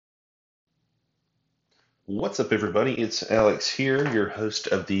What's up, everybody? It's Alex here, your host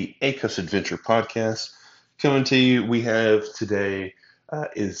of the ACOS Adventure podcast. Coming to you, we have today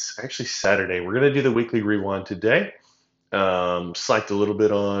is actually Saturday. We're going to do the weekly rewind today. Slacked a little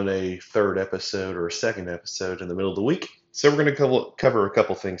bit on a third episode or a second episode in the middle of the week. So we're going to cover a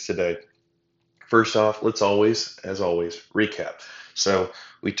couple things today. First off, let's always, as always, recap. So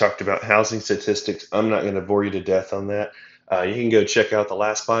we talked about housing statistics. I'm not going to bore you to death on that. You can go check out the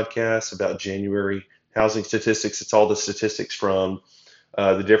last podcast about January housing statistics. It's all the statistics from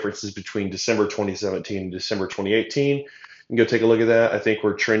the differences between December 2017 and December 2018. You can go take a look at that. I think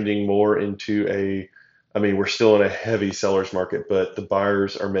we're trending more into we're still in a heavy seller's market, but the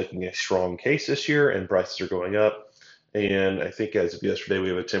buyers are making a strong case this year and prices are going up. And I think as of yesterday, we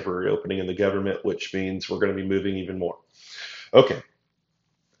have a temporary opening in the government, which means we're going to be moving even more. Okay,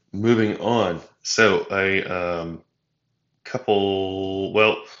 moving on. So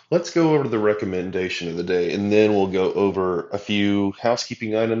let's go over the recommendation of the day, and then we'll go over a few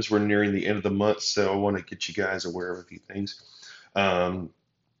housekeeping items. We're nearing the end of the month, so I want to get you guys aware of a few things. Um,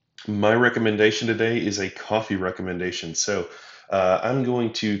 my recommendation today is a coffee recommendation. So I'm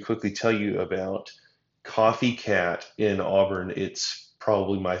going to quickly tell you about Coffee Cat in Auburn. It's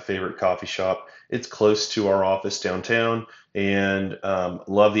probably my favorite coffee shop. It's close to our office downtown, and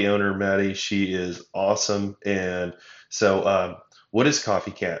love the owner, Maddie. She is awesome. And so, what is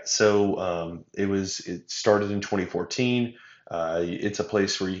Coffee Cat? So, it started in 2014. It's a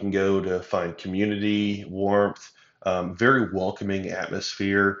place where you can go to find community, warmth, very welcoming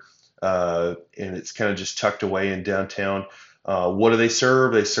atmosphere, and it's kind of just tucked away in downtown. What do they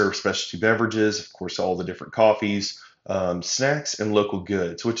serve? They serve specialty beverages, of course, all the different coffees, snacks, and local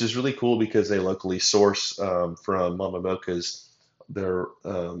goods, which is really cool because they locally source from Mama Mocha's. Their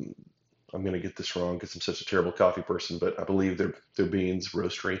I'm going to get this wrong because I'm such a terrible coffee person, but I believe their beans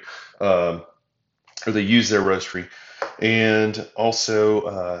roastery, um, or they use their roastery. And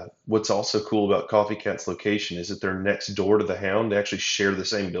also, what's also cool about Coffee Cat's location is that they're next door to the Hound. They actually share the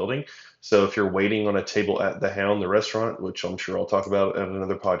same building. So if you're waiting on a table at the Hound, the restaurant, which I'm sure I'll talk about at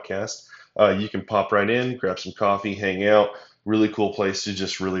another podcast, you can pop right in, grab some coffee, hang out. Really cool place to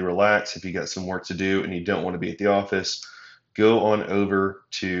just really relax if you got some work to do and you don't want to be at the office. Go on over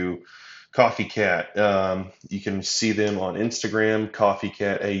to Coffee Cat. You can see them on Instagram, Coffee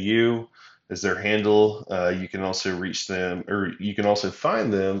Cat AU is their handle. You can also reach them, or you can also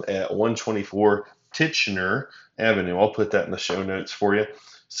find them at 124 Titchener Avenue. I'll put that in the show notes for you.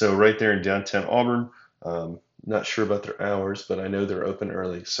 So right there in downtown Auburn. Not sure about their hours, but I know they're open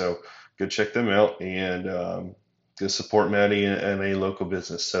early. So go check them out and go support Maddie and a local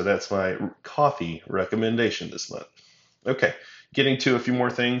business. So that's my coffee recommendation this month. Okay, getting to a few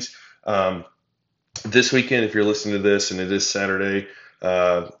more things. Um, this weekend, if you're listening to this and it is Saturday,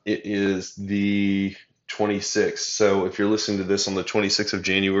 it is the 26th. So if you're listening to this on the 26th of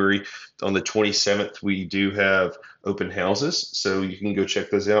January, on the 27th, we do have open houses. So you can go check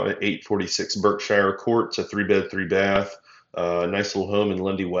those out at 846 Berkshire Court. It's a three bed, three bath, nice little home in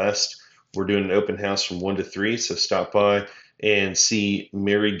Lundy West. We're doing an open house from 1 to 3. So stop by and see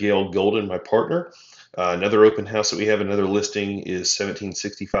Mary Gail Golden, my partner. Another open house that we have, another listing is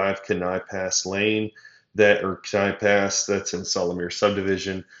 1765 Kenai Pass Lane. Kenai Pass, that's in Solomir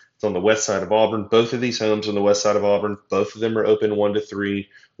subdivision. It's on the west side of Auburn. Both of these homes on the west side of Auburn, both of them are open 1 to 3.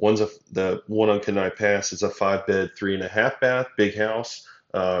 The one on Kenai Pass is a 5 bed, 3.5 bath, big house.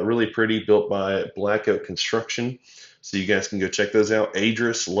 Really pretty, built by Black Oak Construction. So you guys can go check those out.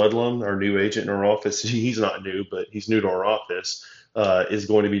 Adris Ludlum, our new agent in our office, he's not new, but he's new to our office, is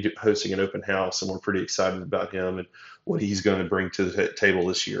going to be hosting an open house, and we're pretty excited about him and what he's going to bring to the table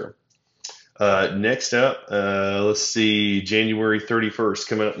this year. Next up, let's see, January 31st,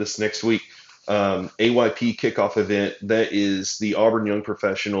 coming up this next week. AYP kickoff event. That is the Auburn Young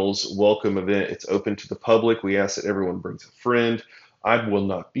Professionals welcome event. It's open to the public. We ask that everyone brings a friend. I will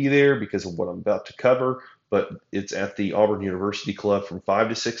not be there because of what I'm about to cover, but it's at the Auburn University Club from 5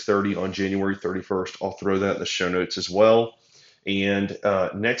 to 6:30 on January 31st. I'll throw that in the show notes as well. And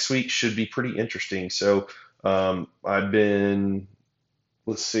next week should be pretty interesting. So I've been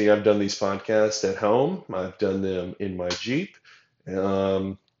let's see, I've done these podcasts at home. I've done them in my Jeep.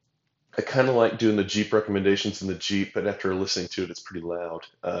 Um, I kind of like doing the Jeep recommendations in the Jeep, but after listening to it, it's pretty loud.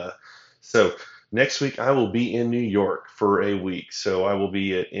 So next week I will be in New York for a week. So I will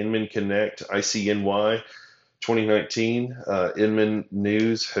be at Inman Connect ICNY 2019. Inman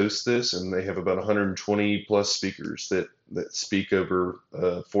News hosts this, and they have about 120 plus speakers that speak over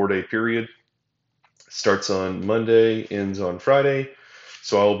a 4 day period. Starts on Monday, ends on Friday.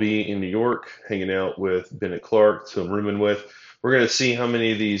 So I'll be in New York hanging out with Bennett Clark, who I'm rooming with. we're gonna see how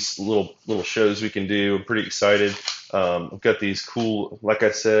many of these little shows we can do. I'm pretty excited. I've got these cool, like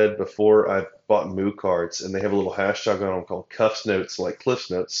I said before, I bought Moo cards, and they have a little hashtag on them called Cuffs Notes, like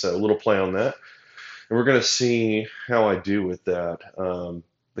Cliffs Notes. So a little play on that, and we're gonna see how I do with that.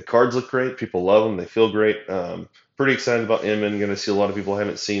 The cards look great. People love them. They feel great. Pretty excited about Inman. Going to see a lot of people I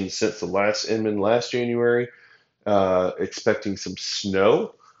haven't seen since the last Inman last January. Expecting some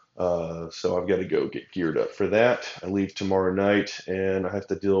snow. So I've got to go get geared up for that. I leave tomorrow night and I have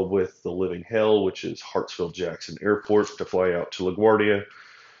to deal with the living hell, which is Hartsfield Jackson Airport, to fly out to LaGuardia,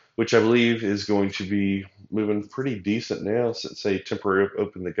 which I believe is going to be moving pretty decent now since they temporarily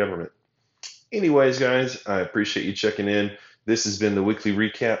opened the government. Anyways, guys, I appreciate you checking in. This has been the weekly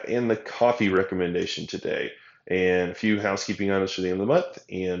recap and the coffee recommendation today, and a few housekeeping items for the end of the month.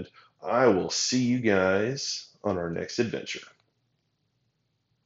 And I will see you guys on our next adventure.